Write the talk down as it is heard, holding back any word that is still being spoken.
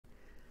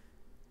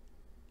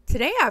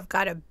Today I've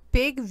got a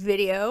big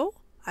video.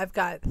 I've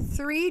got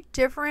 3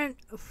 different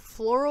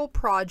floral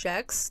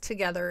projects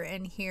together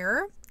in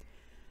here.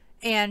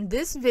 And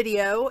this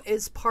video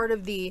is part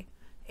of the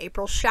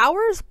April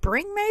Showers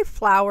Bring May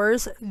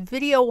Flowers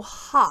video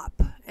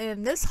hop.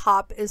 And this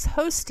hop is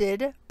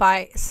hosted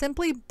by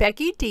Simply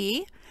Becky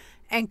D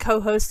and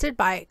co-hosted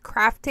by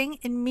Crafting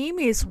in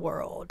Mimi's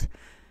World.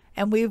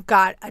 And we've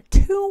got a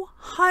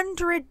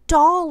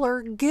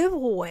 $200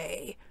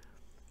 giveaway.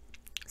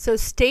 So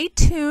stay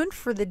tuned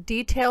for the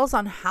details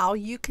on how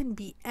you can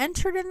be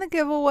entered in the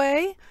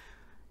giveaway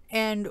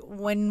and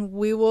when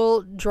we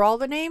will draw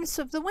the names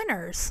of the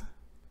winners.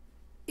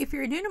 If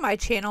you're new to my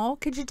channel,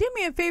 could you do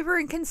me a favor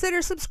and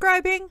consider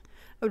subscribing?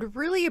 I would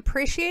really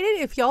appreciate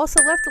it if you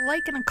also left a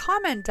like and a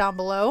comment down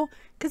below,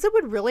 because it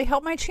would really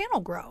help my channel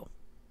grow.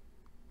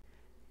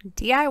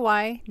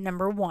 DIY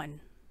number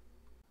 1.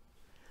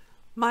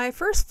 My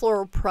first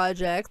floral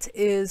project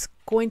is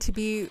going to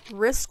be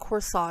wrist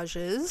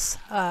corsages.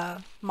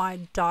 My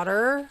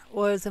daughter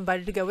was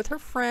invited to go with her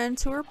friend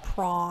to her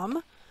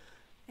prom,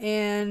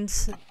 and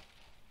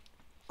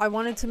I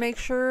wanted to make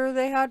sure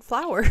they had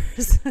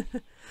flowers.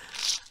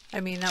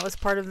 I mean, that was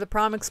part of the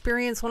prom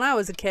experience when I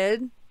was a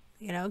kid,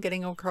 you know,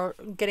 getting a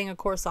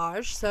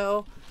corsage.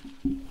 So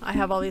I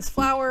have all these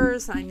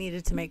flowers. I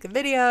needed to make a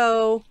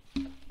video.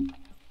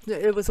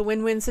 It was a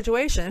win-win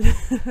situation.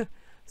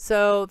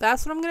 So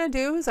that's what I'm going to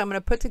do, is I'm going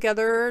to put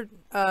together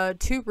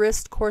 2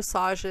 wrist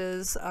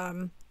corsages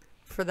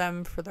for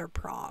them for their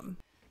prom.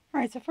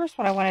 Alright, so first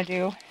what I want to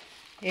do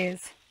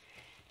is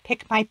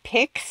pick my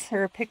picks,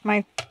 or pick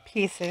my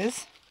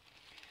pieces.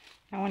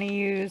 I want to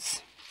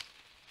use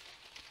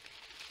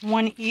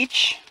 1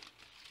 each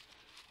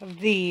of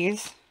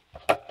these.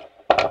 So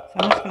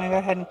I'm just going to go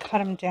ahead and cut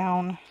them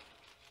down.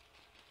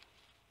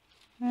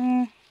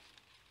 I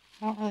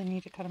don't really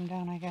need to cut them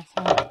down, I guess.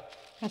 I'll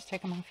just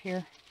take them off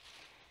here.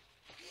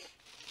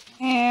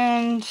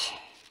 And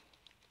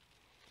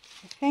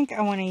I think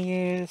I want to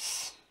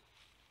use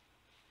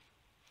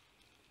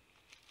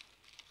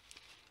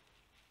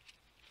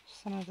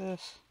some of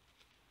this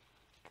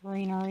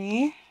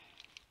greenery.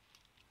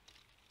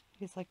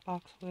 These like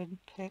boxwood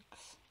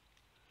picks.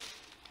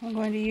 I'm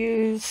going to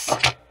use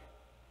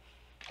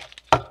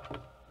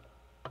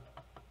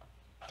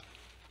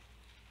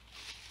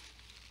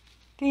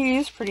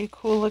these pretty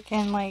cool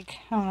looking, like,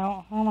 I don't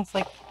know, almost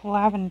like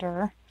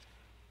lavender.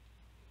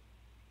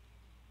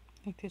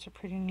 I think these are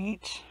pretty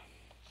neat.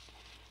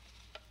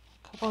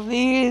 A couple of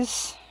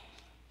these.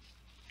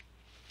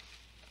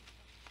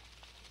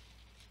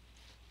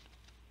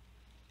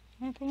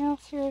 Anything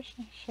else here?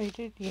 Should I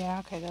do? Yeah,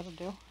 okay, that'll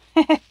do.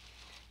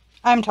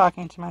 I'm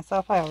talking to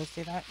myself. I always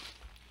do that.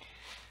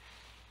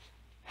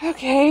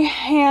 Okay,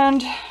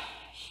 and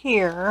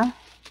here,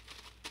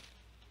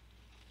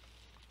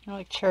 I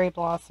like cherry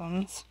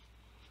blossoms.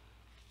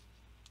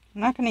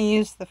 I'm not going to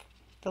use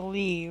the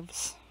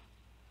leaves.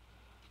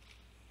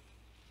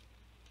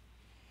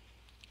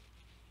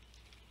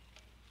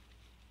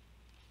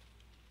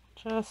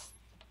 Just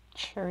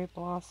cherry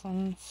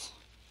blossoms.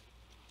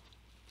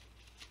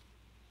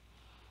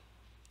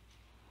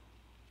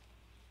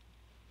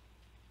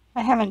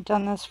 I haven't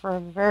done this for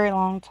a very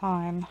long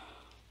time.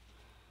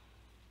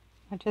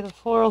 I did the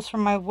florals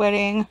from my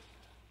wedding.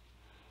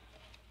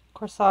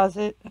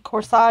 Corsages,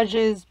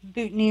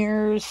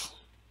 boutonnieres,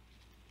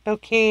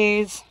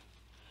 bouquets,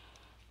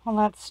 all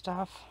that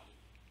stuff.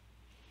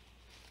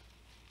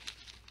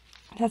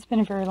 That's been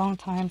a very long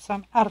time, so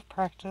I'm out of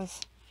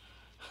practice.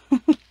 I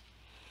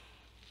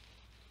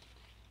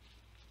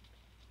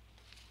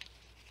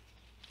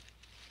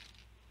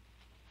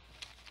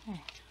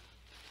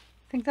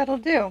think that'll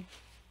do.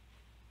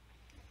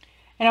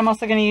 And I'm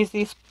also going to use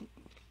these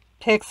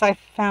picks I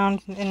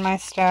found in my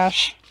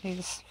stash,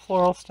 these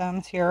floral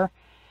stems here.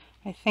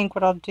 I think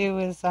what I'll do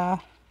is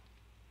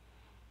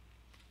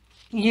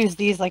use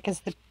these like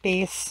as the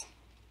base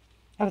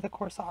of the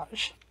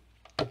corsage.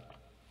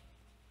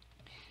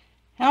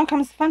 Now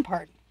comes the fun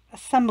part,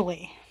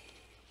 assembly.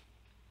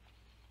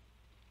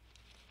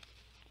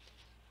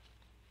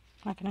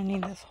 I'm not going to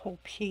need this whole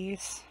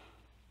piece.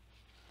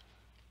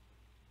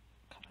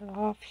 Cut it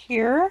off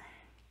here.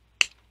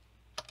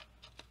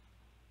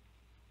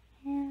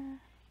 Here.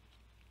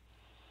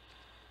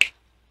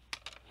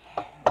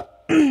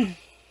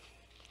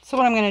 So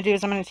what I'm going to do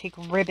is I'm going to take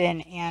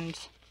ribbon, and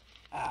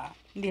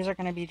these are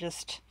going to be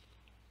just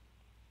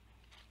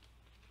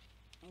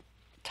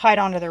tied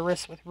onto their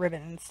wrists with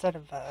ribbon instead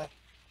of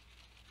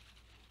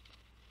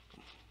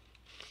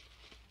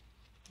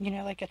you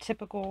know, like a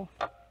typical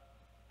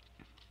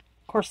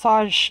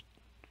corsage.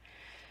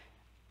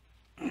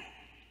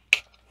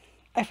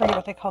 I forget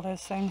what they call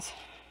those things.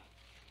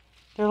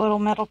 They're little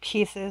metal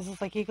pieces.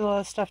 It's like you glue all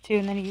this stuff to,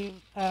 and then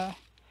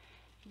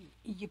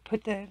you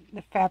put the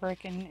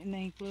fabric and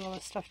then you glue all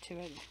this stuff to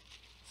it.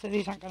 So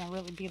these aren't going to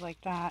really be like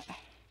that.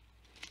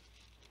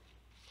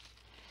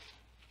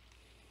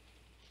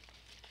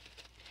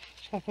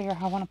 Just gotta figure out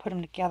how I want to put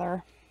them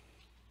together.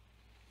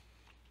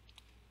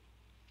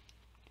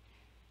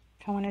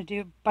 I want to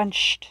do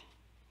bunched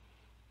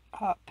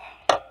up.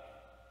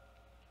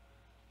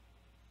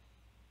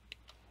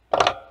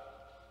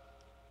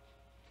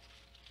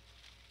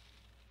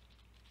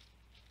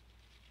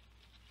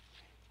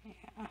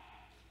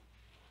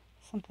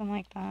 Something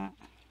like that.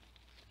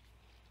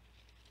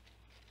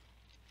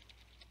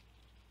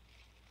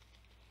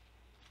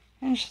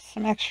 And just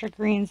some extra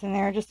greens in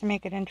there just to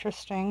make it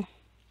interesting.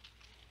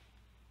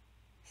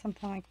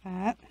 Something like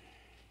that.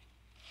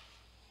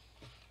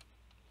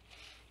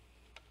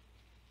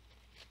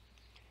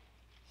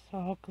 So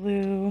I'll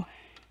glue.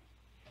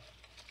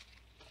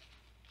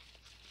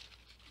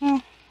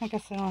 Oh, I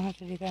guess I don't have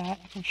to do that.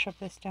 I can shove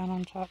this down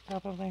on top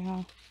probably,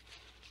 huh?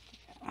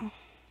 Yeah.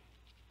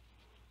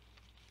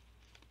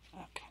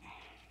 Okay.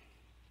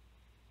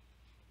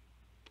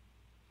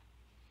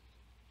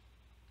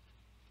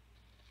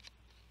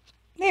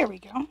 There we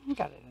go.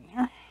 Got it in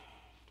there.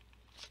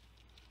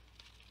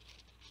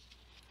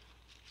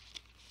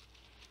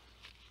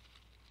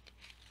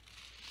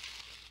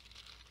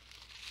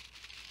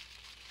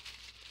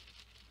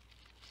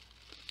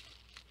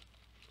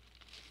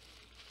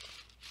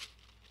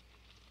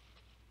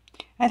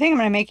 I think I'm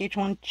going to make each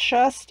one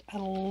just a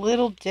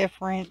little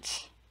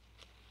different.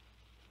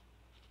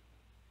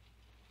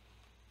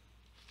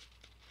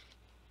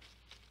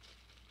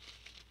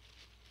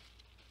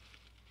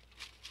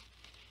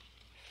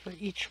 For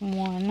each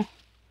one.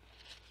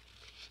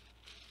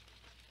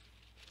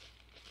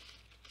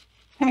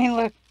 I mean,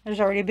 look, there's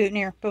already a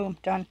boutonniere. Boom,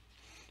 done.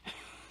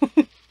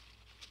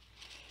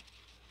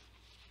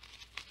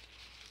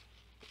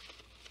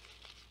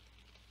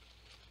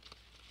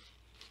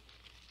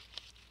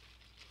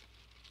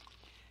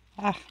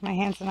 Ah, my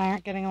hands and I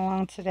aren't getting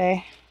along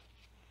today.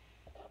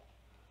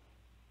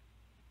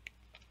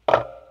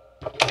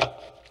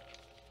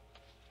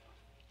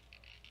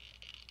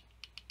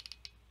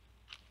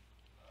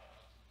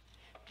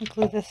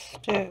 Glue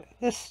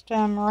this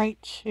stem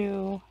right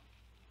to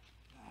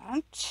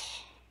that.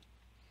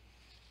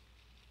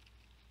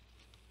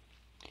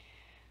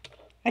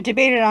 I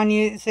debated on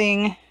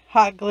using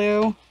hot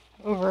glue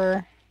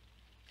over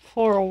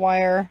floral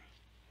wire,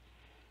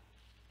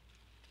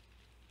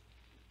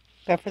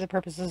 but for the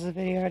purposes of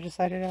the video I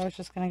decided I was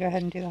just going to go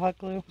ahead and do the hot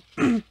glue.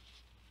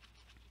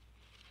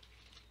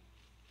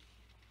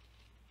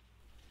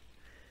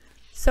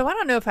 So I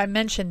don't know if I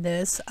mentioned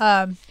this.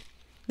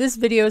 This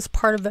video is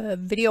part of a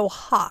video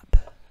hop,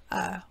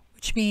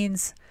 which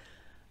means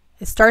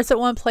it starts at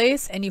one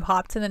place and you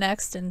hop to the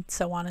next, and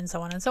so on and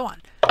so on and so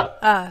on.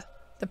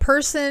 The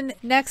person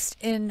next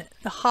in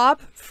the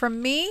hop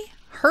from me,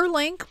 her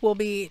link will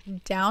be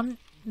down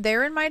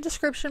there in my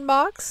description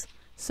box.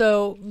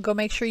 So go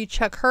make sure you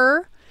check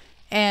her,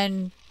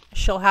 and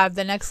she'll have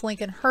the next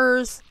link in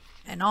hers,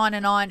 and on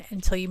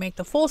until you make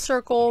the full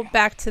circle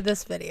back to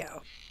this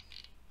video.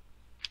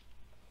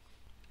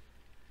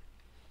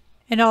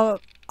 And I'll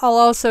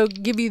also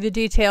give you the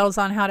details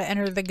on how to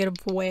enter the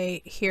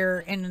giveaway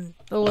here in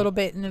a little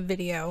bit in the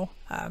video.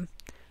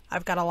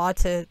 I've got a lot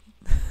to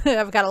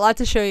I've got a lot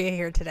to show you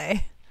here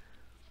today.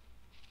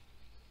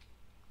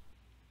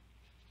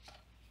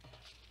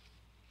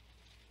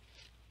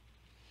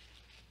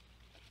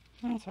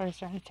 It's already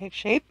starting to take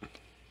shape.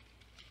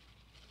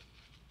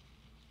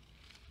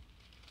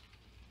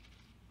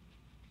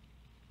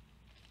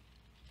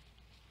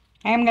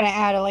 I am going to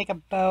add like a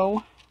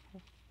bow,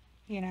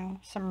 you know,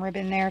 some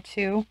ribbon there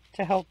too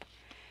to help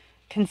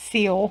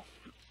conceal.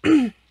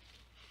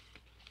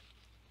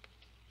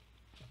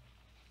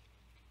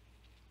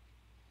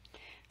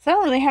 So I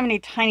don't really have any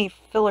tiny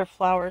filler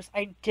flowers.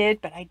 I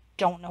did, but I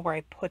don't know where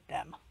I put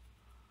them.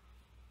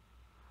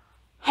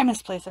 I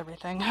misplace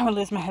everything. I would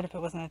lose my head if it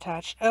wasn't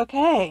attached.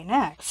 Okay,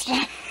 next.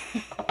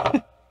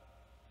 I'll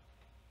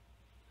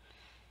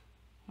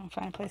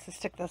find a place to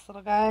stick this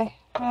little guy.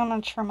 I'm going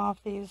to trim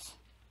off these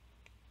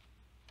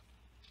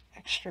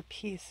extra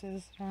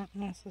pieces that aren't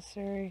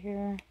necessary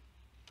here.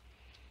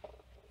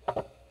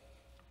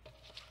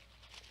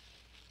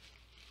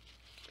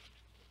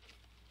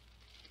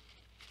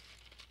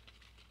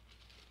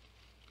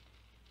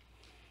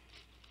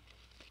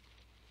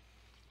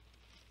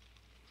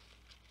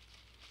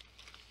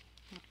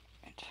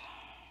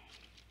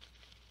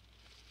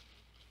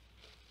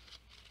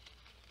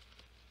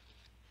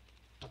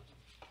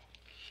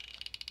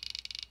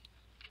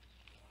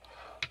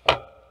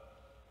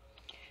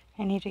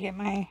 I need to get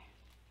my,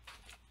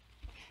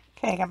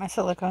 okay, I got my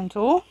silicone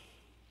tool.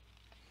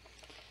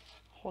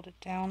 Hold it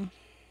down.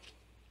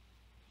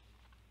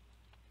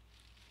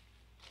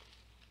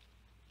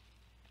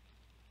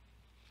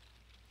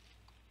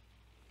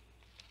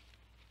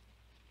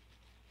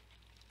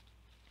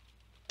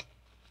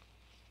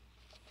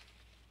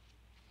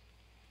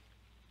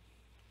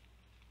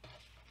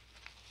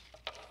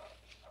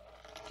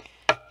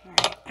 All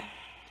right.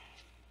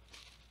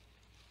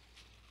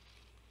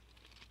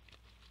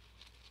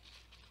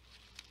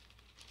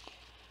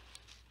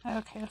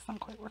 Okay, that's not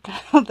quite working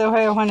out the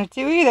way I want it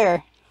to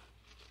either.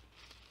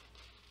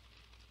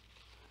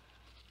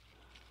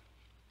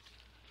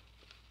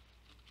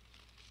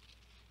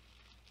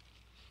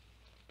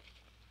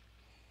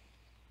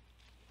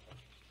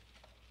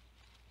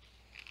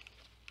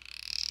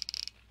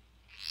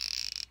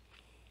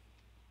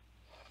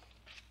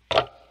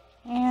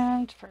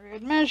 And for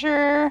good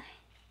measure,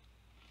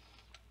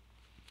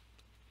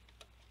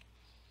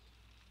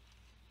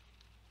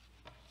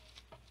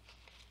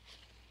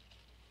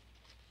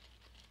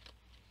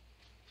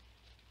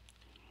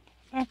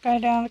 that guy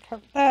down to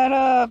cover that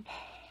up. I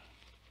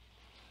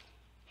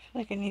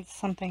feel like it needs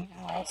something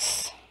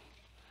else.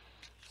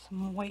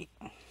 Some weight.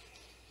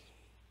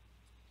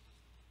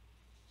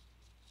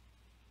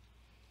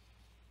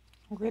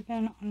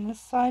 Ribbon on this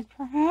side,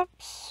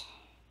 perhaps.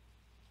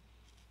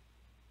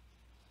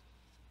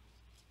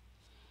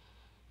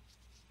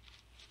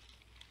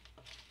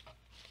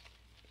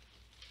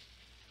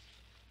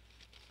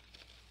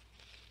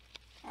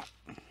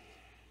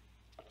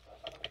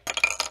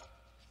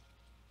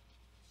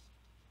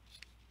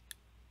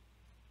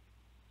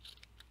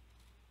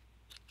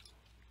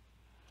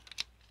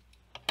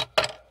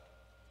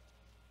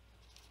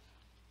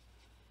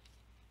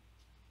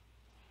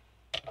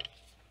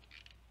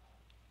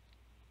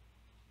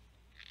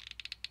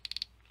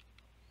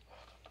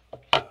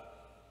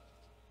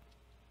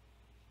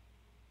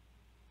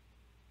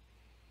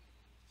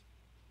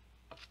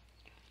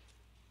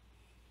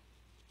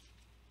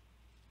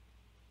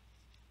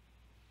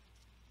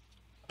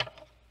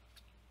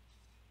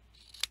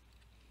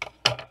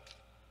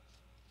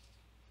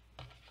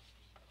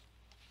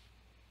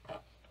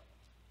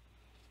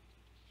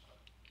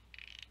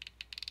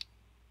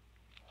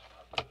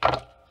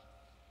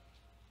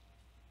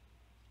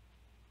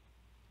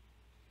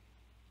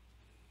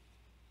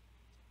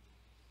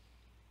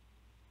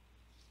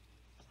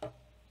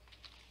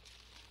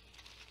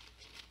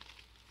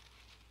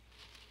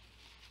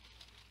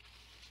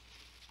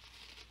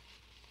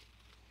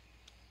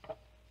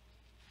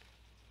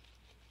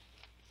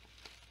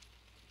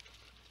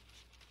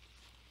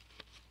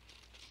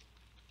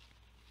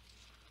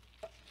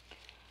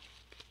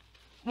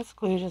 This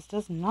glue just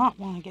does not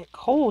want to get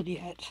cold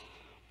yet.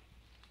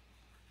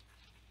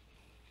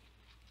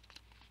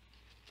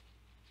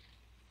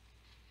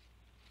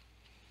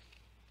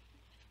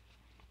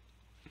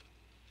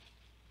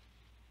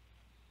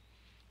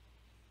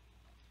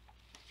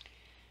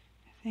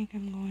 I think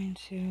I'm going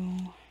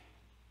to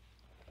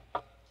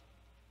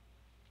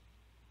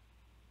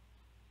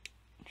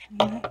trim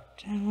that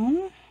down.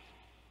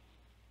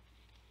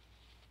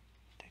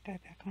 Put that guy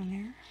back on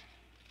there.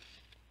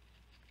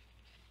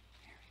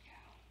 There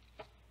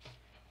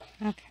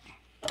we go. Okay.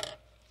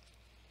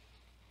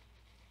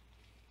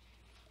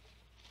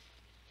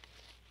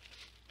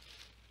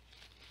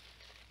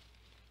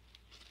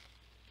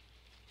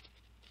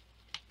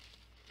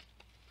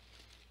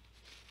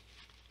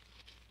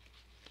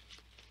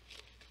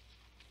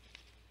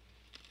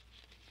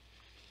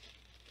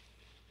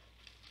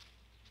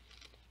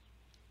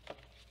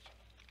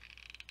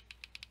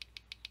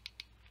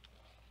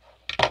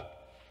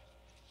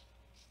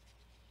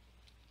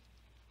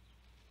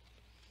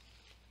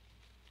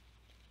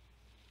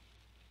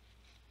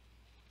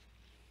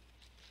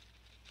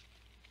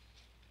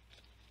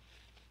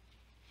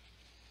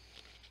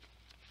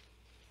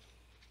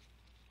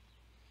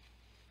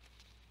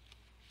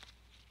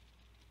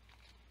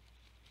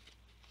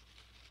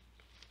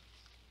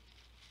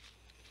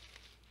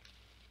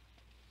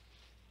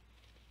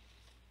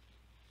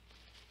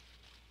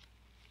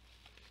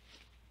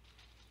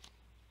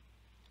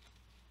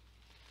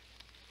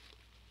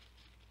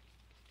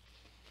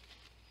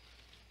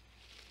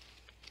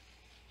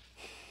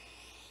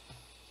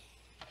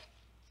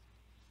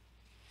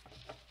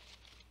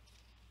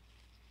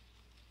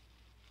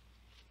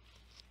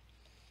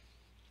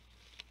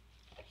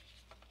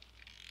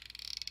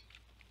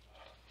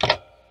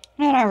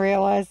 And I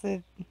realize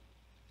that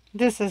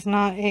this is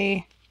not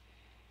a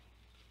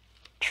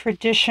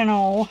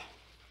traditional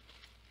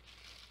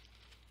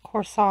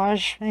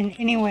corsage in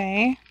any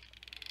way.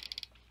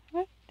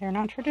 But they're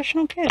not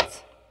traditional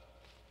kids.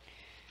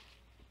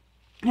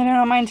 I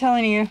don't mind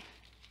telling you,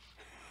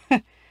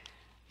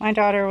 my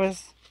daughter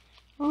was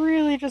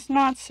really just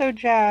not so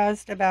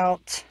jazzed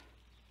about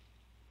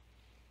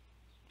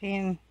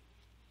being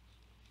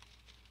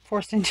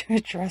forced into a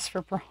dress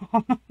for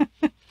prom.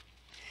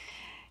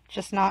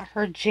 Just not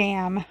her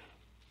jam.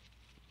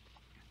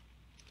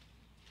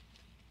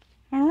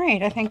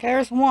 Alright, I think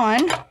there's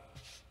one. I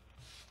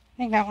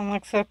think that one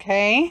looks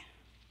okay.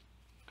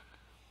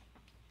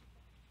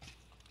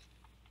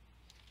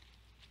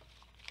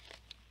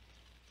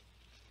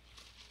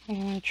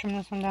 I'm going to trim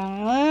this one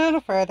down a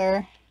little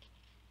further.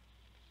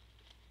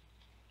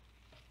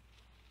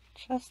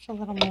 Just a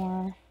little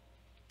more.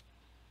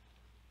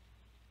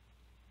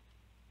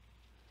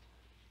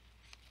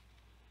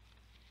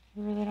 I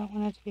really don't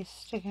want it to be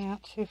sticking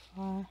out too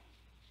far.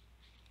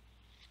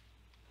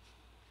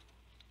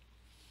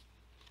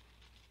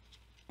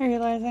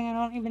 Realizing I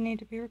don't even need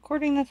to be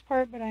recording this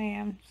part, but I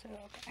am. So,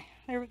 okay,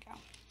 there we go.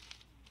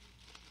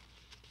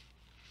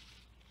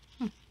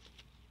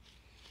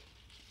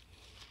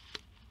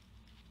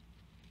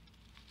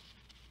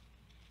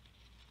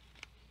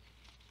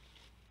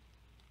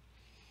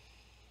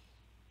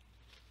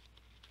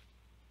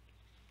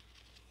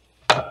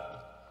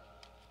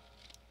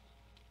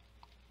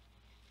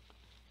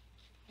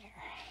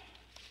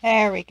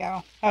 There we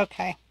go.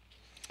 Okay.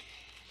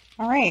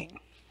 All right.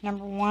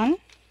 Number one.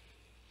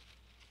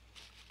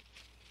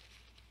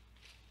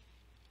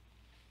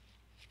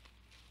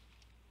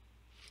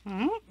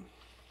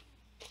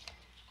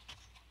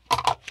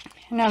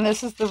 Now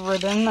this is the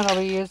ribbon that I'll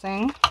be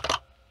using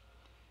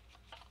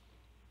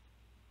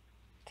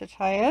to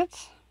tie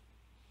it.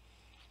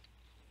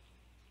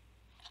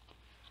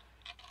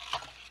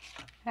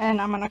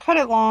 And I'm going to cut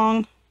it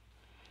long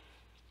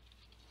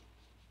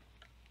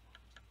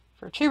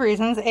for two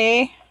reasons.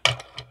 A,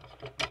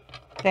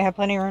 they have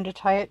plenty of room to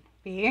tie it.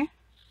 B,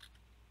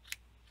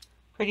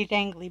 pretty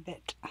dangly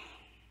bit.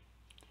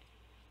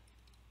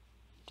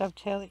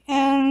 Dovetail the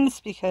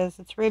ends because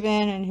it's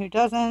ribbon and who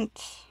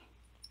doesn't.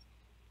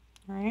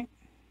 All right.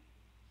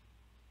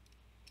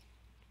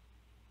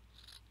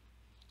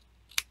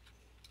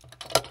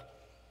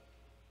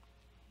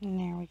 And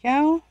there we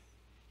go.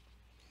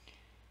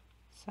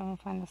 So we'll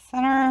find the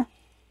center.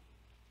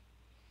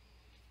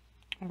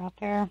 About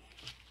there.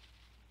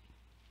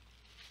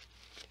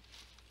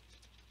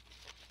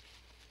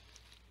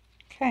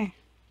 Okay.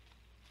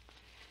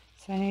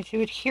 So I need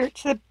to adhere it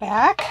to the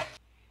back.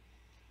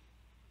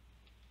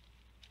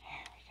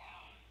 There we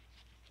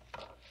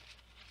go.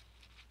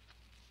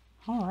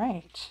 All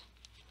right.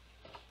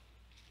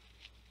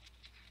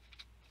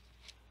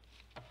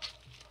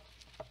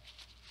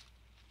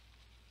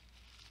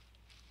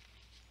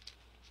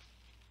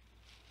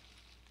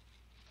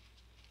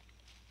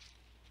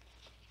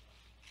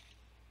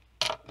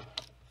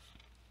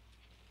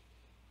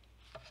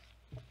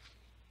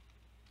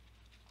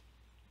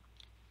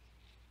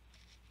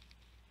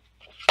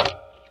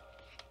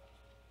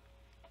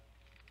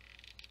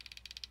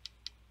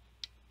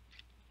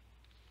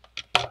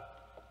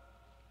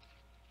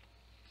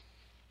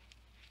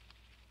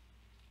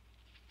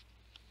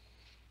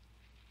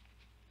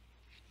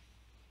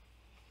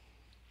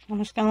 I'm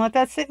just going to let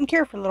that sit and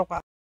cure for a little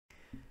while.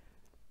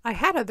 I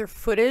had other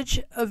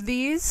footage of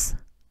these.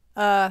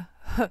 The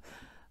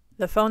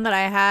phone that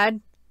I had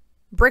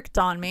bricked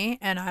on me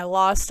and I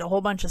lost a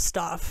whole bunch of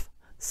stuff.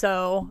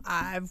 So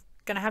I'm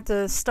going to have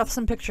to stuff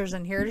some pictures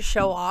in here to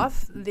show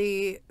off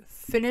the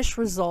finished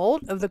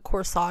result of the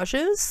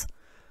corsages.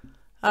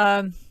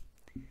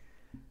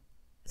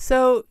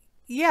 So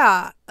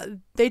yeah,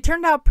 they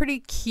turned out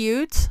pretty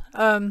cute.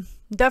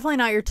 Definitely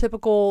not your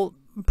typical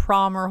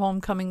prom or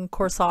homecoming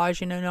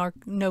corsage, you know,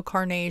 no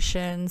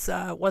carnations,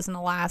 wasn't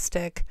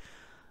elastic,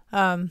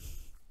 but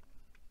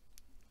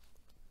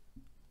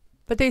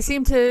they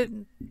seem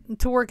to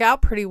work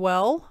out pretty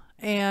well,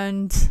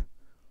 and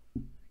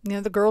you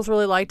know, the girls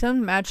really liked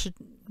them, matched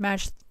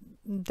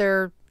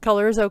their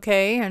colors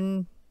okay,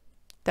 and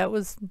that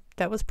was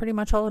pretty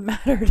much all that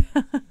mattered.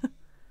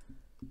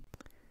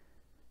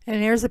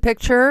 And here's a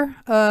picture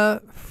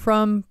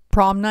from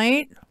prom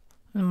night,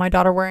 and my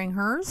daughter wearing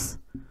hers.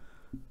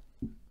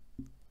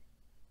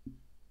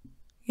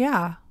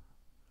 Yeah,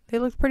 they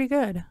look pretty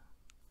good.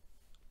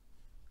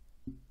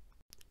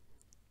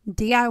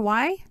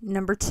 DIY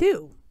number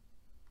 2.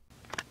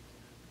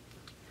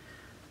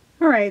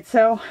 All right,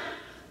 so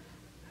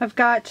I've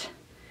got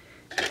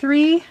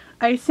 3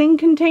 icing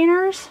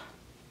containers,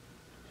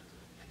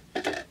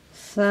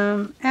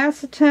 some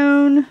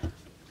acetone,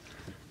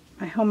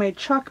 my homemade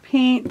chalk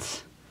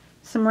paint,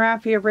 some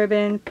raffia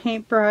ribbon,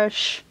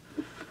 paintbrush,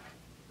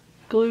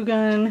 glue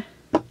gun.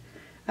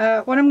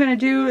 What I'm going to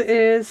do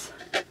is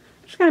I'm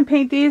just going to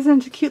paint these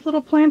into cute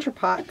little planter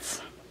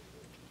pots.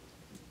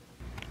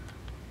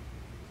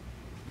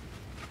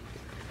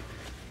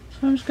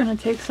 So I'm just going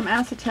to take some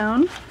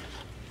acetone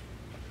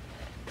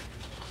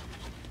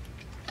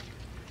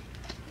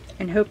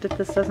and hope that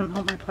this doesn't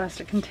melt my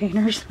plastic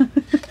containers.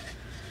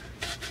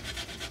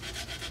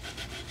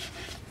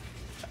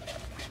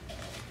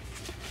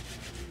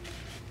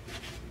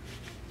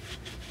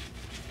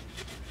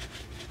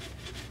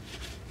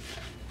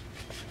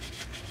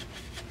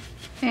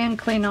 And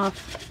clean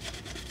off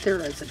the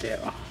residue.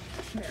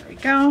 There we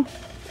go.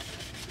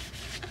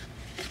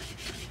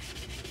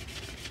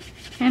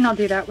 And I'll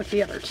do that with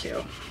the other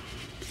 2.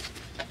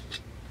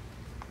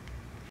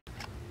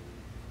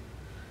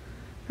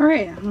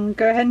 Alright, I'm going to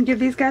go ahead and give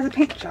these guys a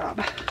paint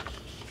job.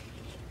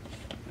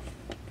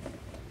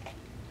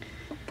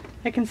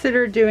 I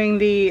considered doing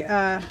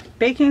the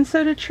baking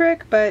soda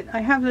trick, but I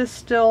have this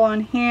still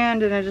on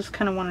hand and I just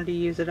kind of wanted to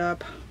use it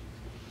up.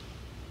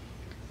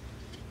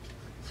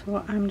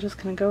 So I'm just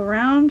going to go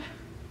around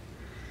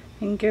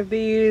and give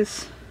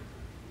these,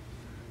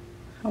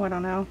 oh, I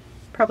don't know,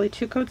 probably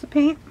 2 coats of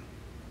paint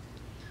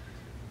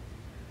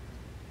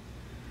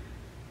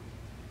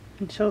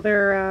until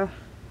they're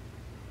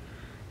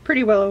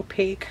pretty well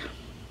opaque.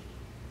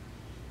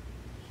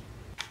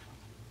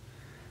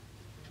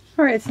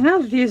 Alright, so now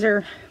that these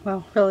are,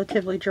 well,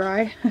 relatively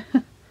dry,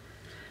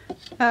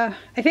 I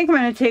think I'm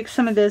going to take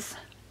some of this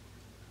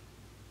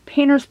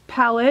painter's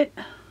palette.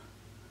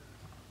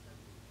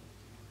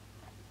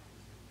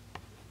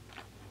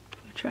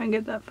 Try and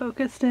get that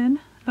focused in.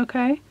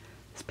 Okay.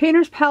 This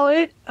painter's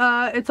palette,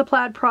 it's a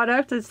plaid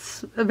product.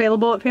 It's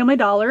available at Family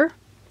Dollar.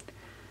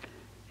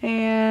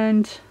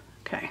 And,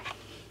 okay.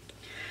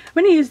 I'm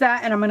going to use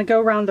that and I'm going to go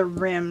around the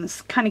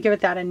rims, kind of give it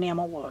that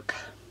enamel look.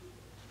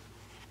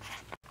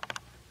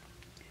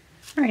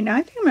 Alright, now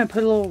I think I'm going to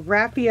put a little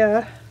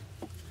raffia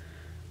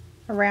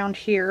around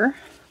here.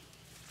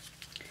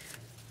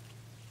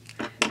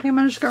 Okay,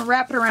 I'm just going to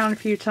wrap it around a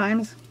few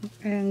times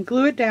and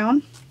glue it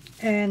down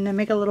and then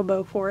make a little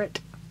bow for it.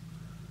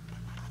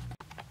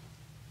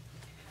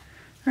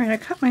 Alright, I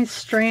cut my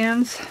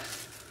strands.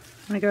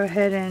 I'm going to go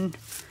ahead and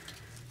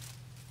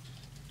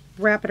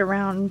wrap it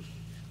around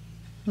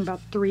about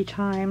 3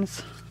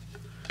 times.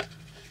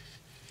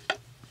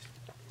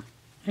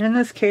 And in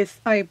this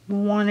case, I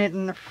want it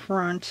in the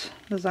front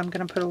because I'm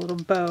going to put a little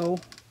bow,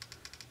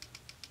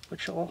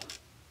 which will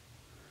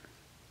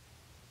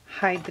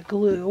hide the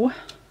glue.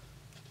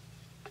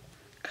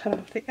 Cut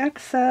off the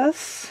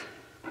excess.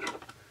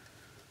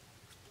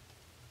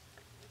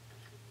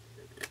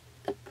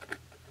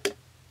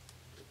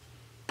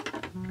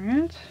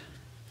 Alright.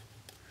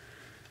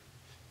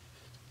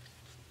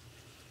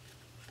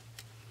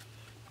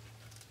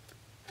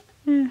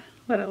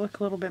 Let it look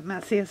a little bit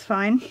messy is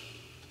fine.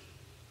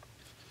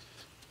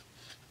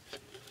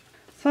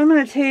 So I'm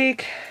going to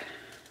take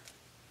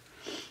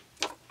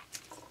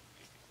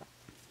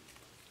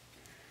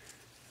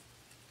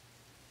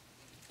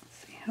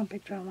how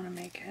big do I want to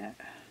make it?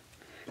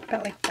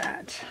 About like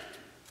that.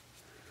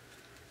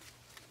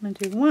 I'm going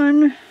to do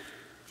 1,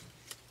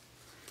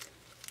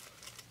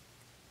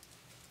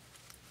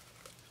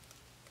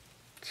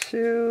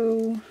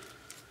 2,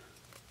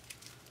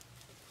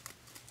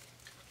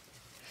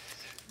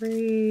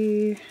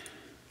 3,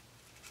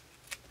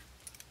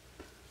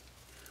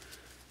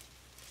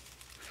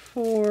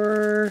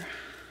 4.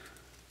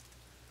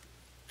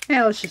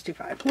 Yeah, let's just do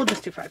 5. We'll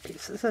just do 5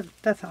 pieces.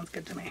 That sounds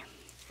good to me.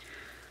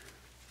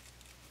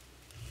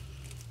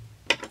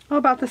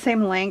 About the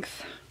same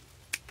length.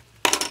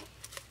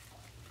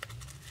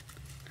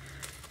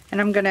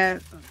 And I'm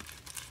gonna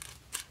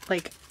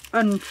like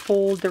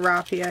unfold the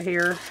raffia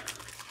here,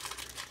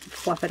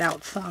 fluff it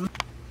out some.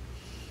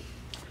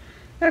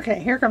 Okay,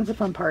 here comes the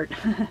fun part.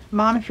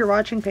 Mom, if you're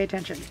watching, pay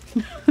attention.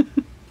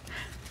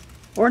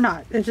 Or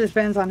not, it just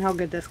depends on how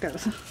good this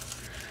goes.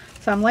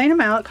 So I'm laying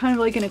them out kind of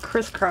like in a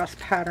crisscross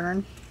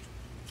pattern.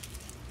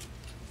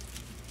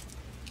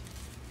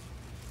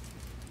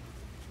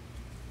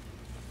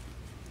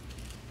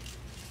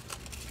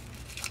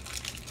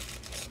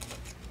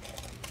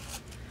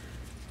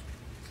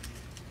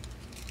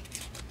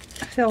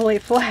 They'll lay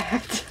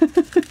flat.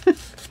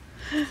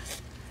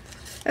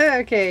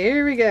 Okay,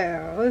 here we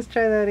go. Let's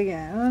try that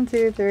again. 1,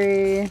 2,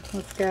 3.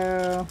 Let's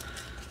go.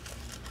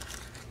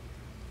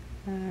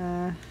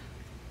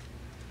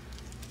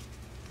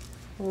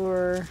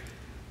 4.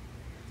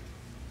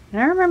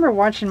 And I remember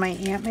watching my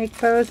aunt make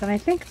bows, and I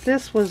think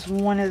this was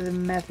one of the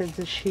methods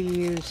that she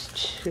used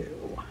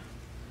too.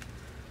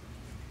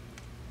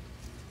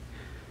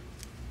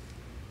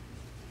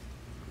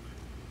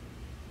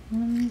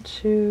 One,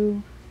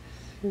 2,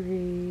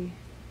 3,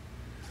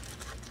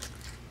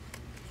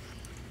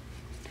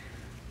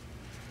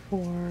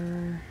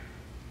 4,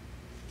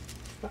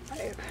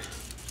 5.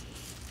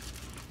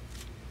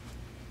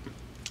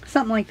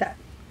 Something like that.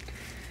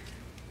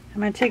 I'm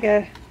going to take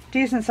a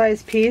decent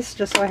sized piece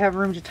just so I have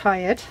room to tie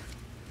it.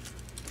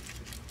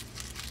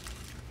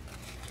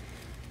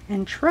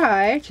 And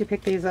try to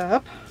pick these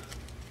up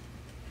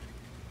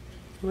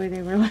the way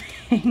they were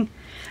laying.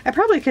 I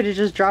probably could have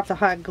just dropped the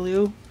hot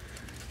glue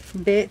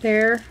bit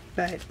there,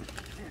 but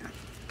yeah.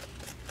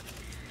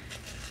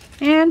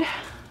 And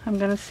I'm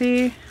going to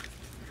see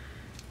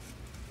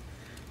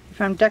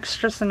if I'm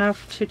dexterous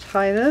enough to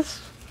tie this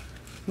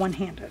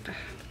one-handed.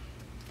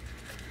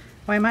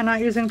 Why am I not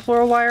using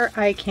floral wire?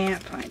 I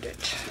can't find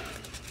it.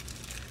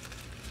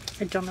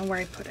 I don't know where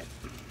I put it.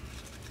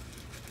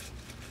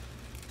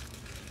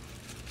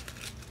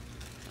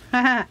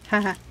 Ha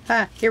ha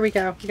ha. Here we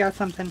go. We got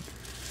something.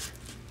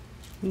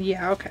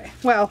 Yeah, okay.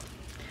 Well,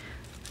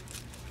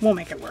 we'll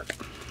make it work.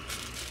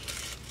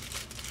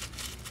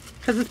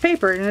 Because it's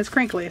paper and it's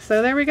crinkly.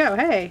 So there we go.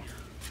 Hey.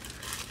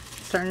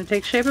 It's starting to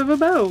take shape of a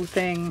bow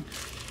thing.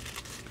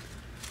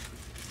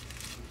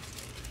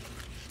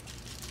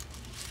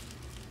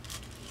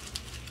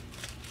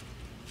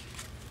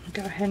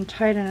 Go ahead and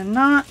tie it in a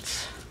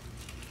knot.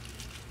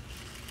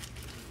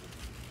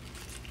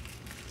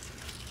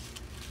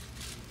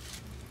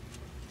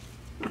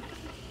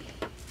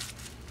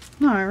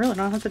 No, I really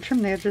don't have to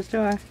trim the edges,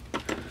 do I?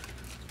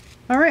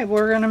 Alright,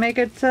 we're going to make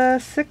it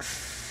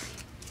 6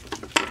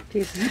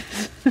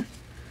 pieces.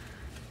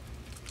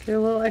 Get a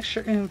little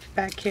extra oomph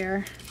back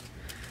here.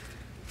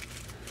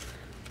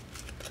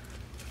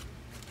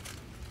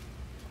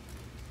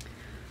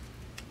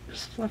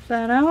 Just fluff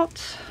that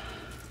out.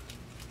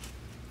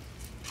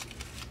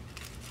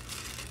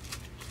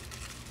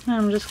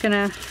 I'm just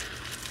gonna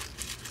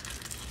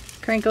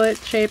crinkle it,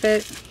 shape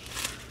it.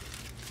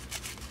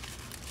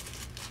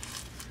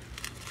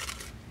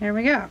 There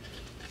we go.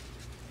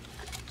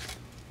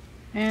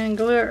 And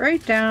glue it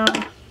right down.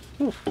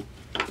 Oof.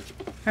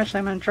 Actually,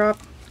 I'm gonna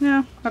drop.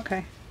 No,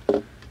 okay.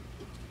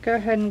 Go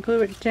ahead and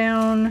glue it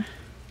down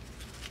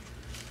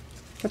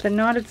with the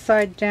knotted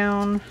side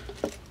down.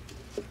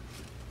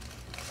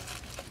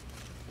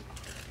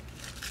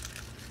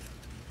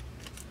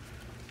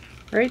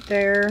 Right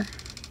there.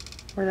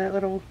 Where that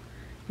little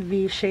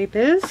V shape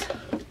is.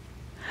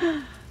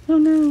 Oh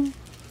no.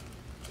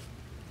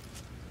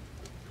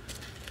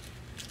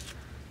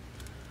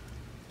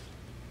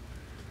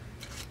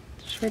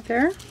 right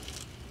there.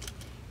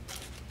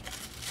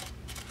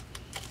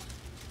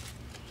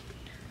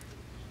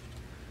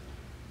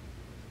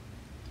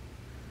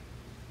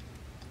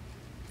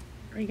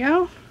 There we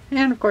go.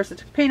 And of course it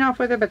took paint off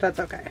with it, but that's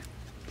okay.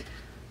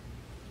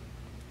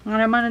 And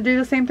I'm going to do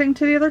the same thing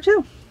to the other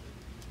two.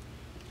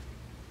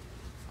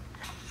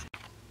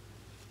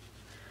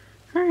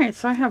 Alright,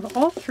 so I have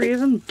all three of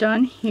them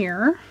done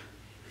here.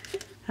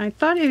 And I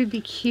thought it would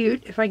be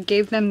cute if I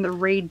gave them the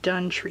Ray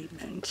Dunn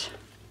treatment.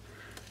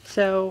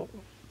 So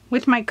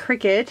with my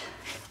Cricut,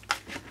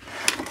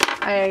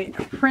 I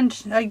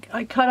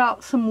cut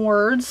out some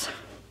words.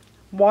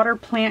 Water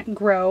plant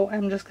grow.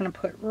 I'm just going to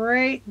put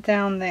right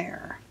down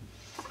there.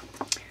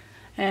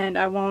 And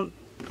I won't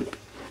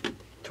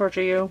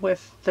torture you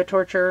with the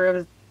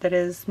torture that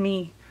is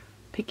me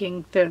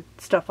picking the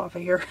stuff off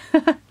of here.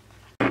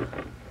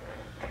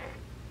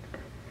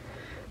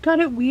 Got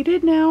it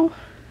weeded now.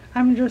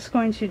 I'm just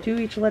going to do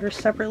each letter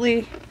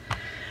separately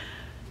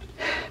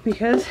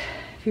because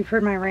if you've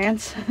heard my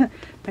rants,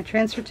 my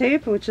transfer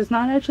tape, which is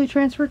not actually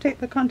transfer tape,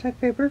 the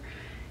contact paper,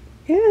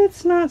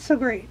 it's not so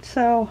great.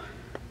 So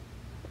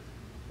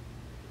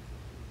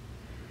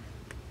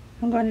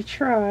I'm going to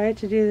try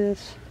to do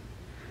this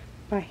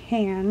by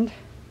hand.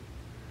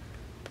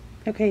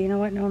 Okay, you know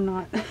what? No, I'm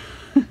not.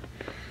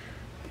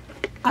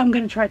 I'm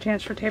going to try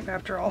transfer tape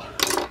after all.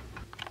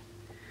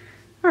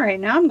 Alright,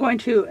 now I'm going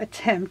to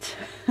attempt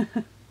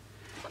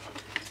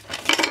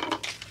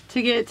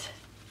to get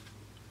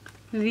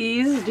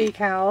these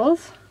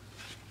decals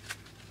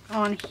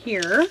on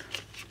here.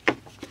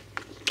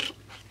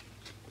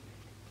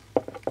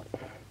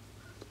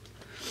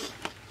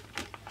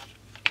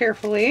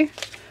 Carefully,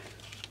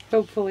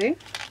 hopefully.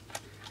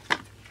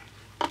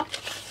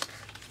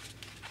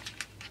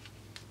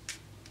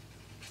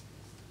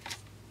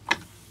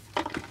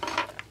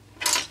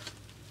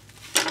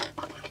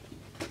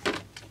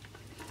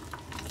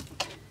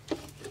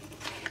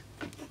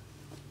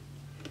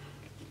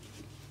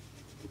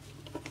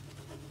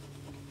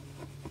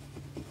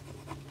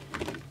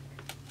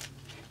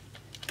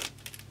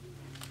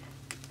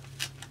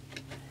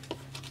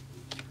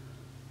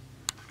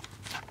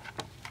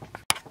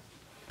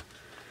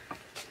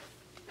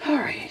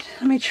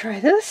 Let me try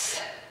this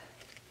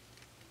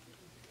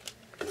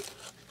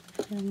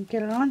and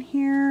get it on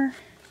here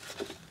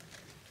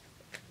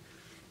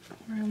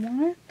where I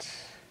want it.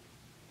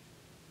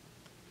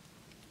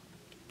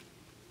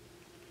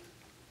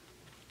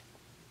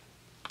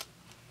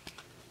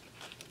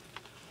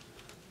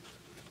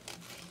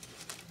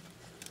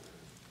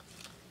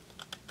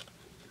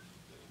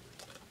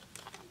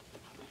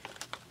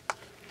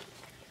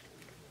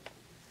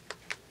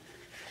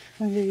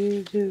 I'm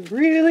going to do it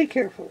really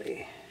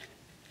carefully.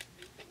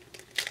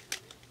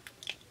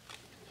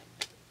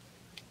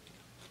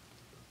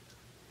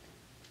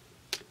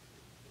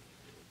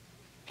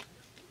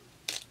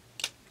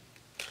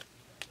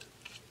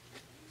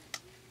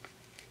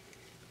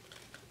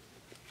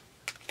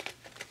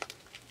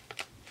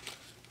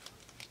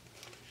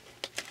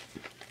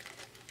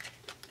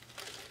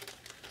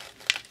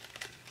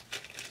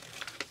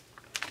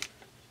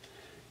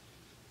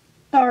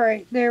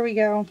 Alright, there we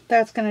go.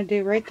 That's going to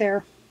do right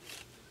there.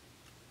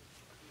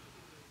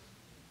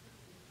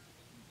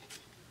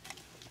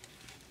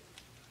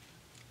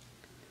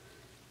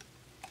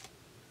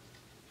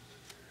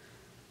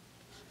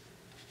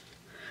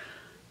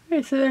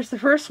 Alright, so there's the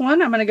first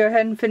one. I'm going to go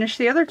ahead and finish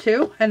the other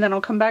two, and then I'll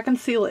come back and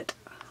seal it.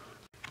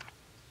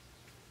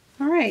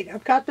 Alright,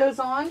 I've got those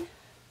on.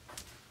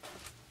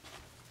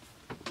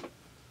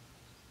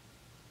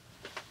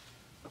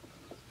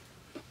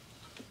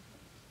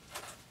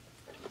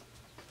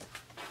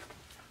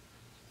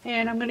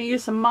 And I'm going to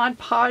use some Mod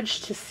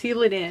Podge to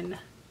seal it in.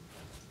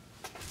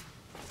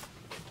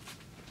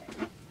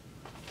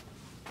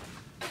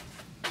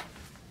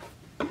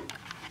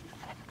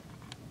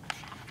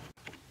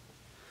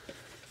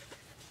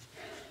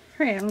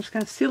 Alright, I'm just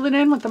going to seal it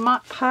in with the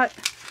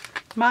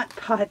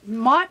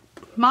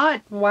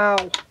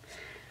wow.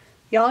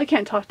 Y'all, I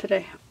can't talk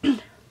today.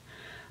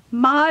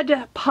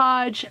 Mod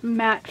Podge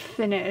Matte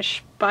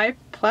Finish by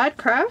Plaid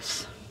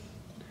Crafts.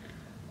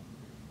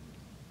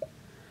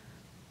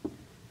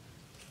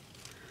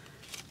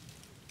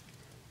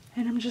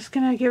 And I'm just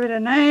going to give it a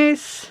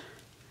nice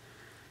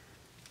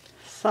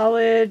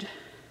solid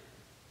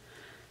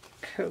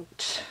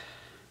coat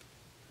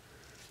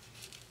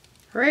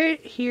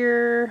right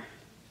here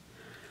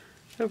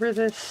over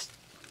this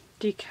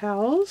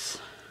decals.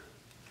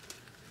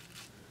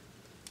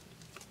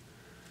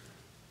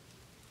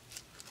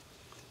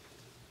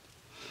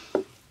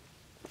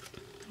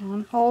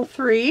 On all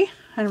three,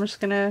 and I'm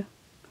just going to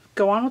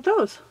go on with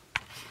those.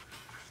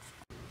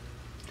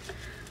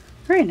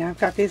 Alright, now I've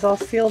got these all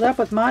sealed up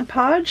with Mod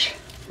Podge.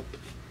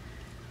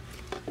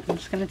 I'm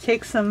just going to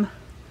take some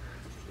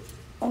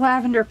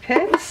lavender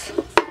picks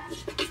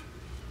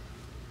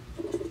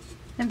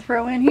and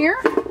throw in here.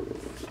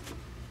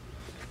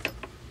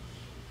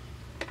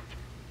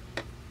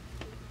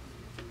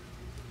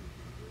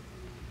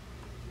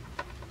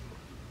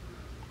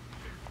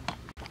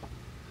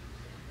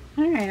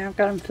 Alright, I've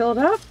got them filled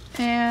up,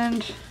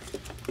 and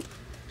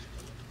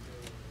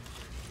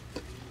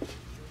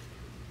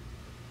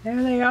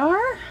there they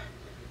are.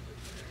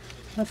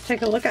 Let's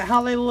take a look at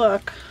how they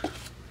look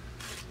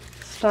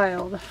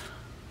styled.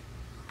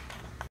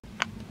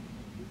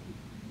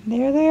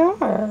 There they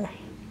are.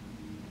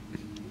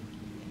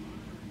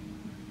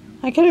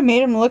 I could have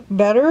made them look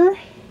better.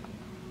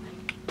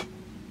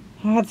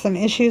 I had some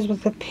issues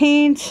with the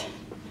paint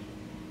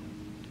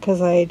because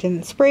I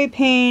didn't spray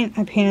paint.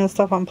 I painted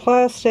stuff on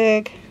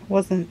plastic.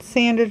 Wasn't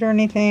sanded or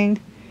anything.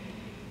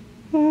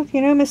 Well,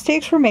 you know,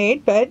 mistakes were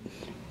made, but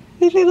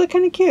they look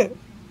kind of cute.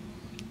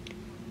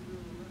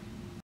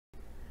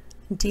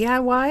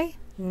 DIY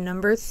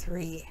number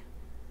 3.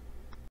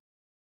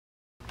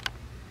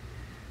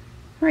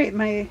 Alright,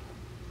 my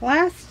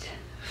last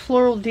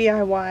floral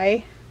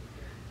DIY.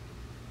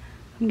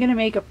 I'm going to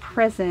make a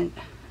present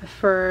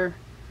for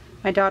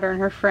my daughter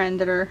and her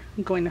friend that are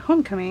going to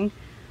homecoming.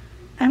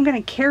 I'm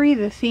going to carry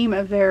the theme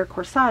of their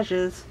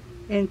corsages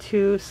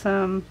into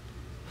some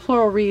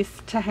floral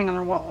wreaths to hang on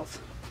their walls.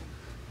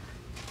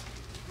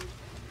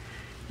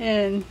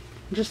 And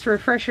just to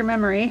refresh your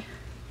memory,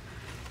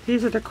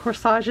 these are the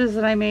corsages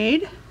that I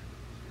made.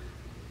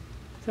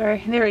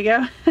 Sorry, there we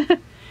go.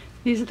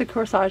 These are the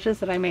corsages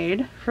that I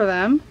made for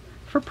them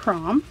for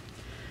prom.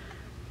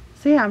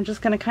 So yeah, I'm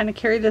just going to kind of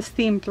carry this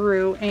theme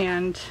through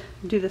and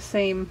do the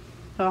same.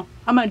 Well,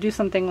 I'm going to do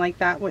something like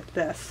that with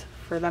this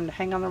for them to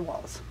hang on their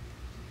walls.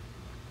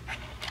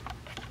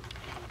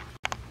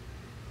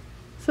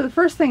 So the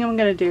first thing I'm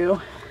going to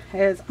do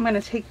is I'm going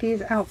to take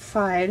these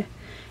outside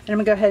and I'm going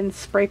to go ahead and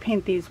spray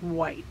paint these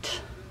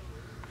white.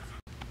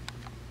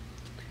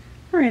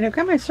 Alright, I've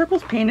got my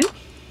circles painted.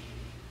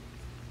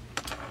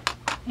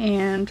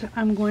 And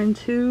I'm going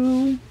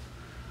to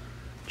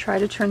try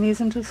to turn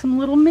these into some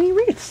little mini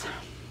wreaths.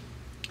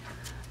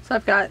 So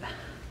I've got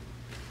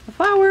the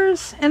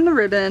flowers and the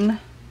ribbon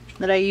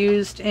that I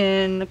used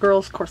in the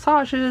girls'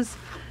 corsages,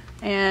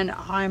 and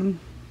I'm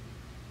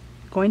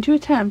going to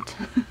attempt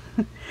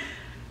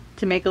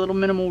to make a little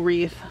minimal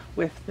wreath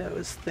with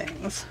those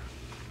things.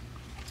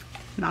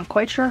 Not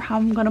quite sure how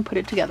I'm going to put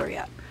it together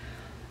yet.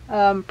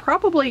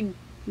 Probably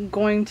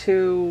going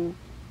to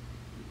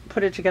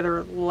put it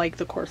together like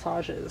the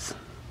corsages.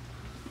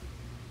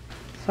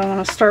 So I'm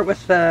going to start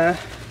with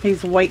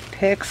these white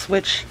picks,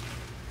 which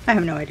I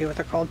have no idea what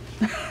they're called.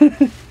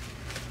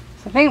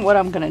 So I think what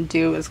I'm going to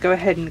do is go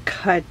ahead and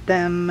cut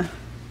them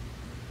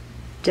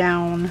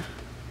down.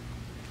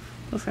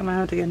 Looks like I'm going to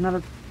have to get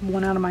another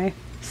one out of my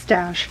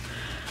stash.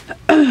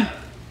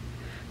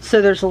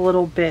 So there's a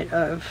little bit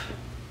of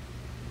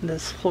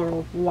this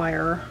floral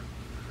wire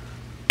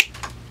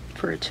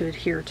for it to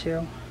adhere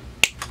to.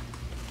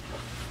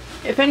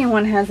 If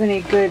anyone has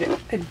any good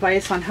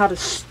advice on how to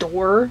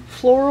store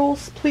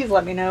florals, please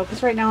let me know,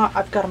 because right now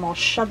I've got them all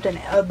shoved in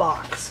a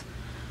box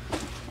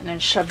and then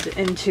shoved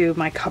into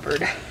my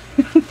cupboard.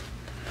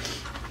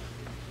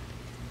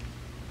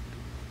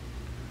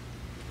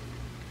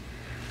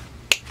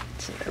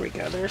 So there we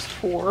go, there's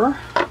 4.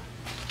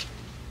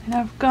 And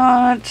I've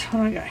got, what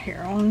do I got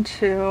here? 1,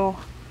 2.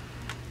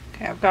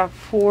 Okay, I've got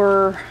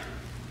 4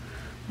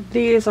 of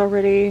these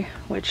already,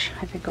 which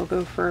I think I'll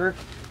go for.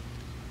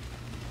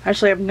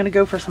 Actually, I'm going to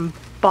go for some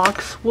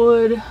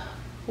boxwood,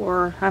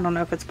 or I don't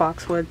know if it's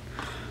boxwood.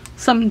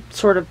 Some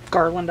sort of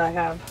garland I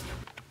have.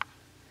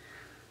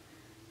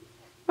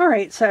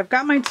 Alright, so I've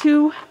got my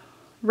 2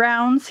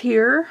 rounds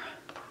here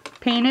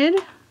painted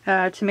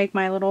to make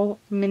my little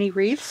mini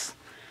wreaths.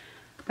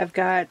 I've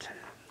got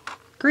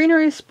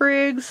greenery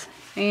sprigs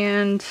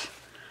and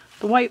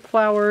the white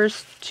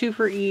flowers, 2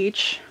 for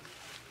each.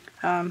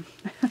 My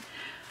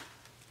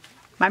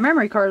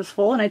memory card is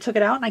full and I took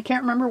it out and I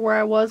can't remember where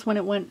I was when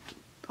it went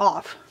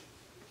off.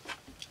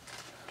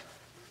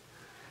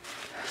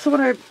 So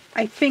what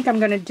I think I'm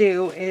going to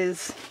do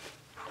is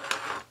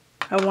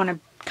I want to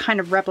kind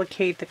of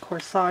replicate the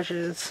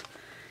corsages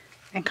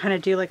and kind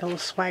of do like a little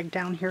swag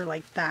down here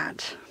like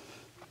that.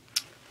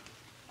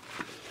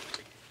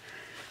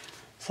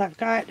 So I've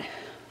got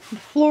the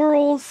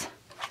florals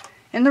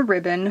and the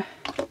ribbon,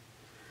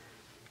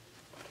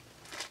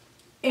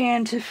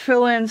 and to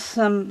fill in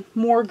some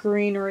more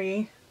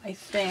greenery, I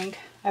think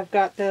I've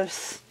got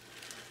this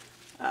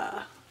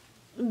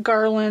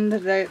garland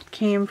that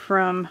came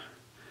from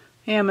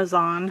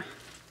Amazon.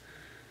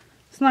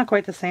 It's not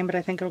quite the same, but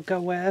I think it'll go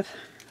with.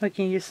 I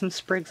can use some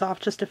sprigs off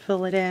just to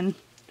fill it in.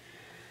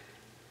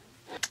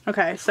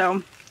 Okay,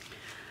 so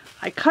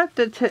I cut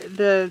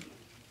the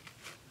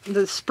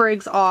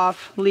sprigs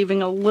off,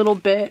 leaving a little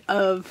bit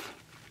of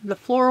the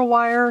floral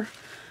wire,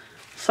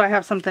 so I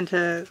have something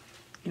to,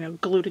 you know,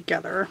 glue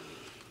together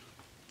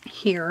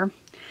here.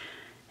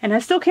 And I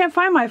still can't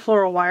find my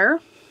floral wire,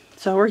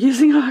 so we're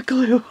using hot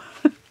glue.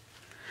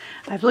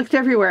 I've looked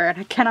everywhere and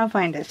I cannot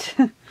find it.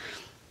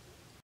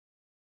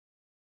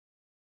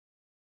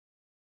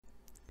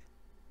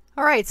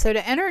 Alright, so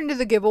to enter into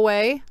the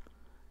giveaway,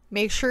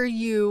 make sure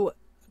you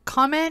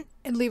comment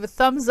and leave a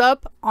thumbs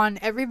up on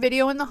every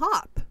video in the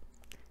hop.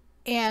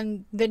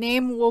 And the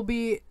name will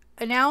be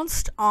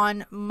announced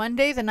on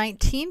Monday the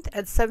 19th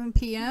at 7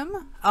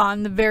 p.m.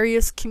 on the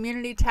various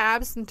community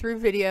tabs and through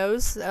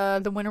videos.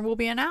 The winner will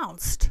be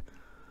announced.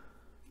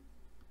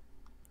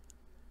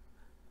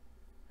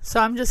 So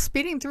I'm just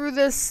speeding through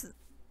this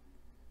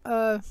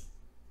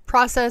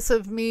process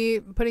of me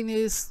putting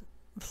these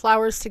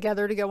flowers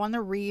together to go on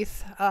the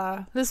wreath.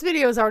 This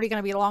video is already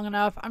going to be long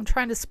enough. I'm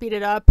trying to speed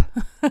it up.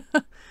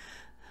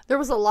 There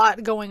was a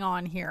lot going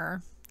on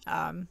here.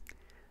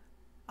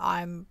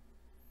 I'm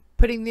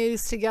putting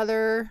these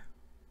together,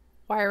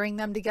 wiring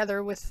them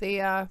together with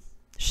the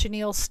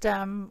chenille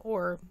stem,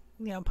 or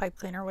pipe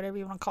cleaner, whatever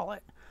you want to call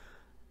it,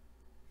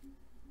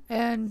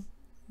 and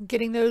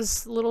getting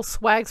those little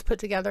swags put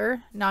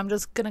together. Now I'm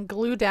just gonna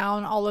glue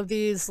down all of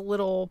these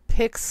little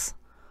picks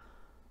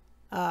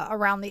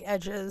around the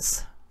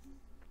edges.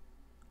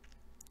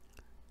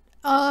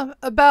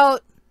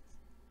 About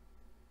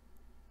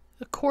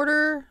a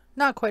quarter,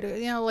 not quite,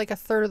 like a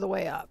third of the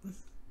way up.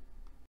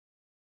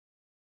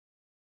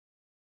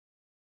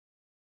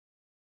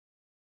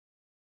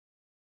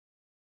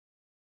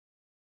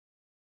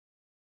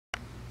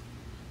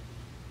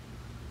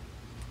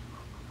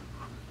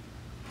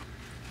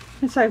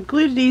 And so I've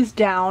glued these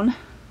down.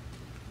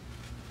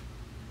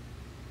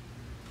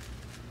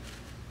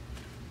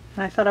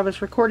 And I thought I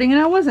was recording and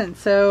I wasn't,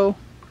 so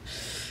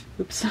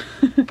oops.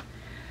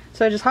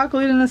 So I just hot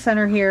glued in the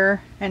center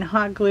here and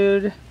hot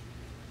glued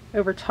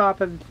over top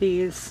of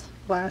these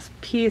last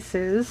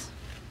pieces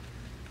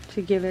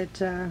to give it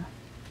to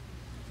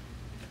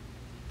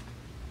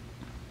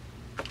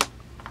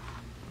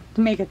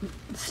make it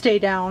stay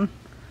down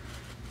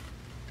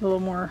a little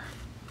more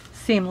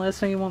seamless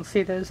so you won't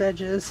see those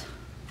edges.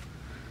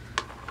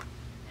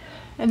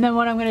 And then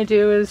what I'm going to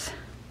do is,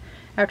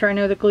 after I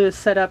know the glue is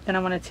set up, then I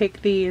want to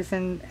take these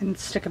and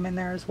stick them in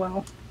there as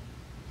well.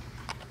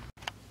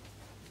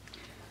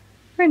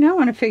 Right now I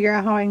want to figure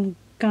out how I'm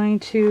going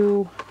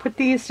to put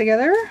these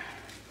together.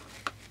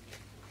 I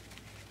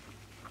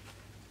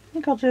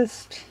think I'll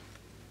just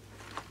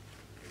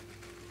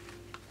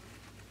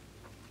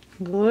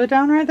glue it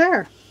down right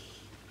there.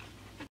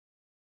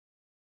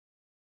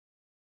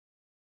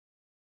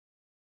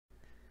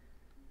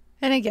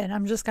 And again,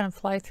 I'm just going to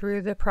fly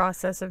through the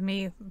process of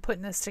me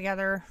putting this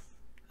together.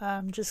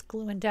 Just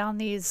gluing down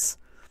these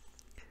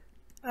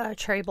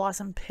cherry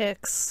blossom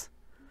picks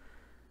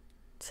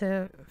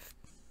to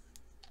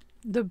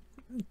the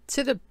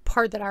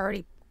part that I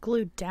already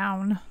glued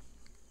down.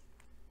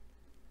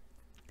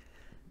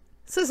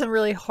 This isn't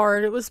really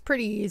hard. It was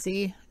pretty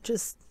easy,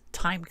 just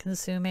time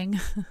consuming.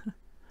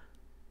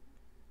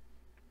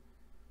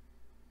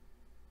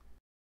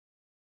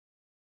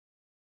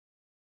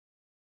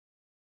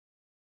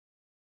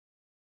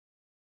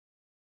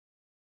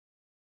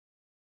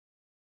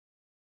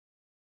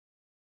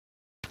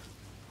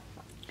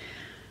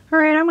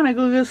 Alright, I'm going to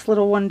glue this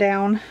little one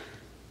down.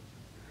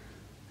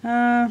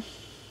 Now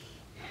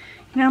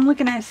I'm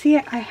looking at, see,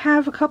 I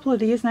have a couple of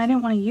these and I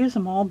didn't want to use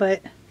them all,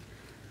 but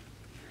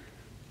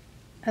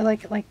I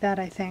like it like that,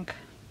 I think.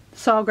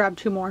 So I'll grab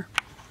two more.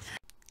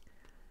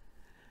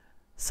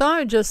 So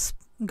I'm just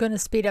going to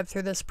speed up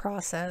through this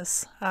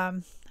process.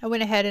 I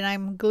went ahead and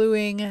I'm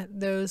gluing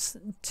those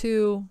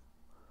two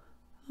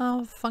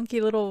funky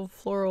little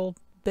floral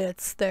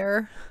bits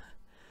there.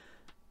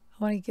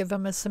 I want to give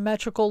them a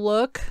symmetrical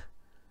look.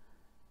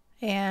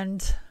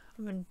 And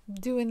I'm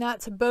doing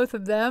that to both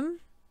of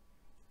them.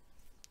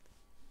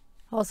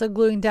 Also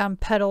gluing down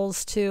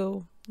petals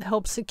to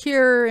help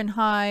secure and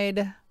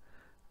hide,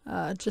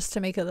 just to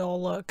make it all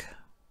look,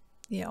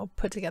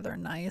 put together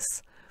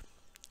nice.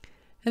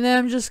 And then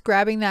I'm just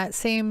grabbing that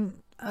same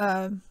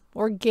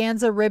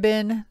organza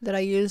ribbon that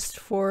I used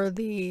for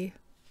the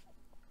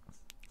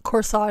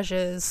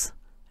corsages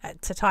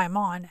to tie them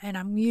on, and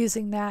I'm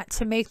using that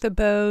to make the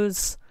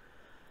bows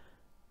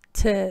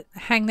to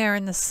hang there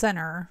in the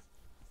center.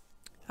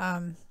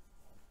 I'm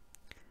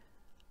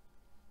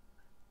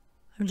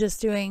just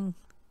doing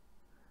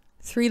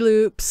 3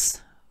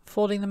 loops,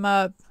 folding them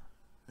up,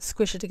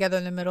 squish it together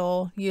in the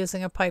middle,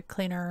 using a pipe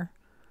cleaner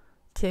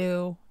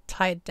to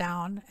tie it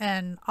down,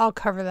 and I'll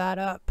cover that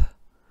up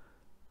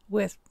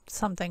with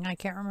something. I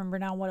can't remember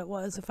now what it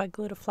was, if I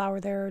glued a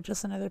flower there or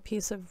just another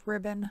piece of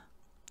ribbon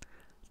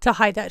to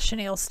hide that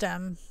chenille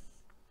stem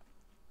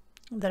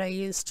that I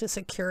used to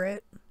secure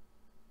it.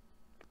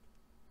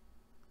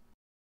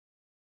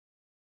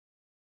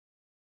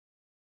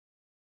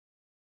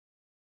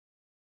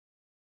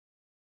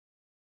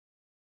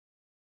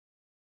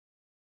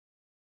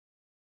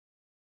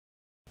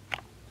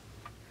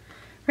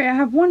 Right, I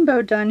have one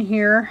bow done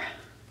here.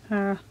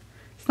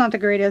 It's not the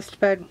greatest,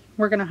 but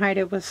we're going to hide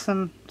it with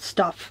some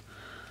stuff.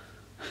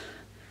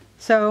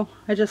 So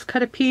I just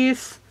cut a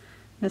piece.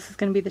 This is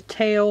going to be the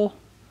tail,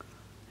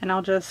 and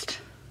I'll just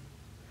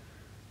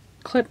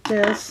clip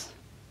this,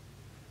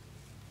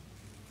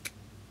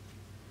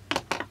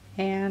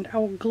 and I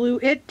will glue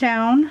it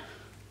down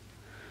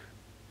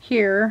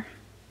here,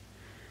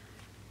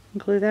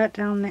 glue that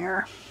down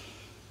there.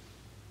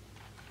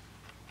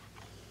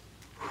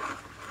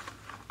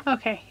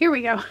 Okay, here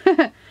we go.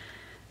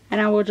 And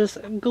I will just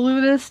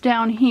glue this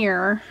down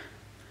here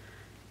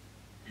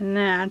and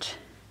that,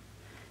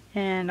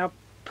 and I'll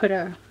put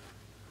a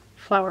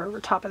flower over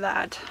top of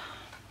that.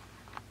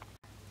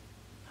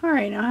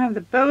 Alright, now I have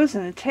the bows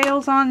and the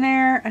tails on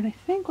there, and I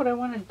think what I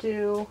want to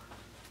do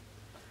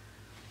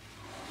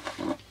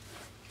is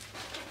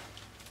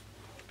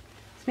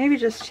maybe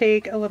just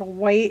take a little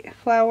white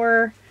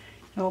flower,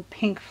 a little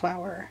pink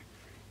flower,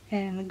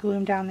 and glue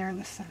them down there in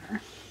the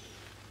center.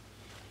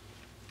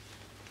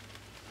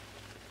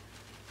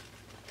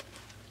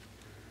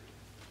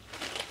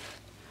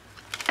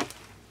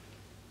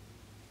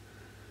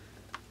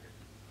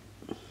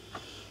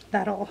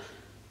 That'll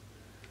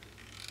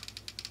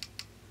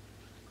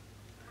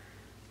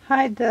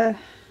hide the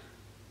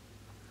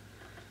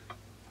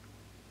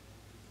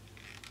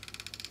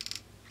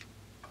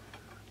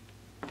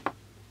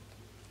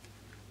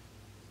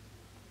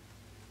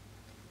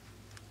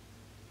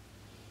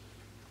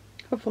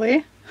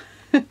hopefully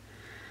it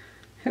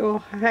will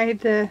hide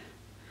the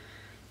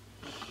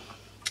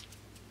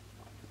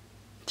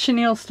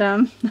chenille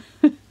stem.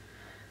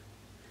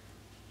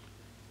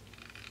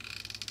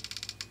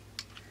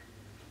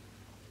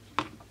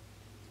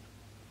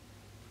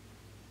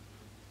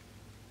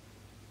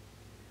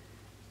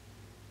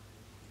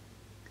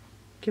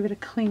 Give it a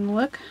clean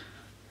look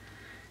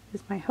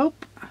is my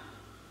hope.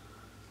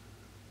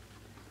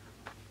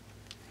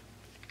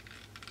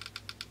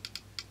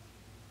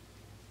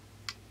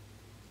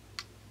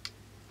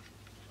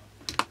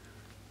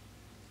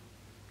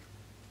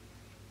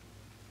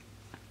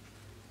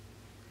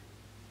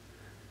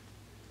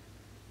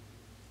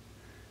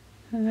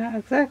 And not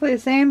exactly the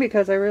same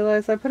because I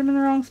realized I put them in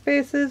the wrong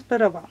spaces,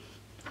 but oh well.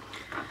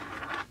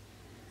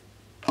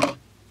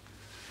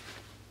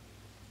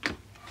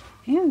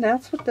 And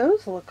that's what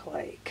those look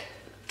like.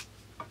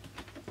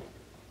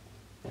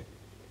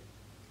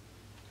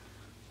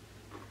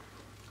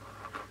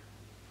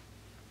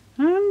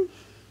 I'm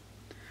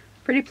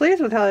pretty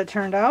pleased with how it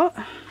turned out.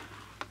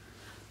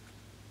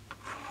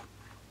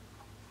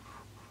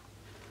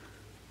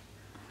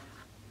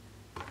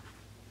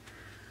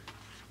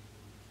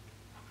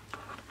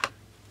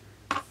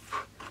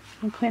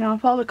 I'll clean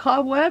off all the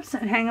cobwebs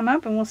and hang them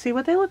up, and we'll see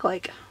what they look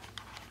like.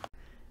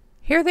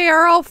 Here they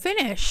are all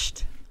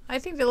finished. I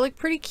think they look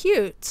pretty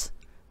cute.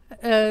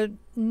 A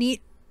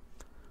neat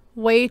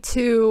way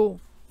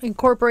to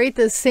incorporate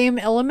the same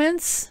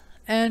elements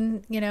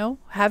and, you know,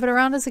 have it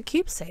around as a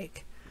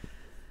keepsake.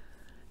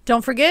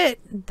 Don't forget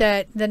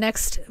that the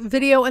next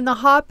video in the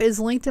hop is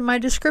linked in my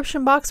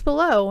description box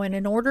below. And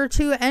in order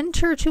to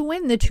enter to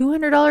win the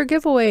 $200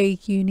 giveaway,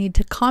 you need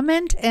to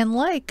comment and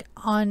like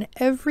on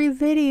every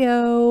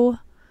video.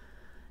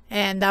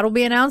 And that'll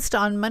be announced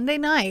on Monday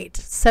night,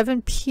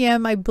 7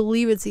 p.m. I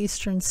believe it's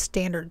Eastern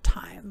Standard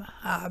Time.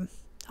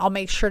 I'll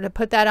make sure to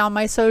put that on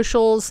my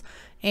socials,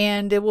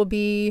 and it will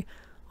be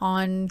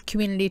on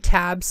community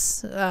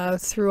tabs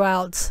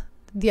throughout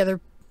the other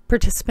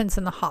participants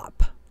in the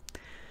hop.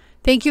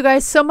 Thank you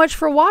guys so much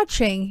for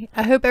watching.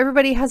 I hope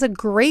everybody has a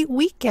great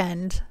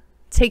weekend.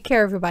 Take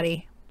care,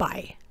 everybody.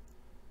 Bye.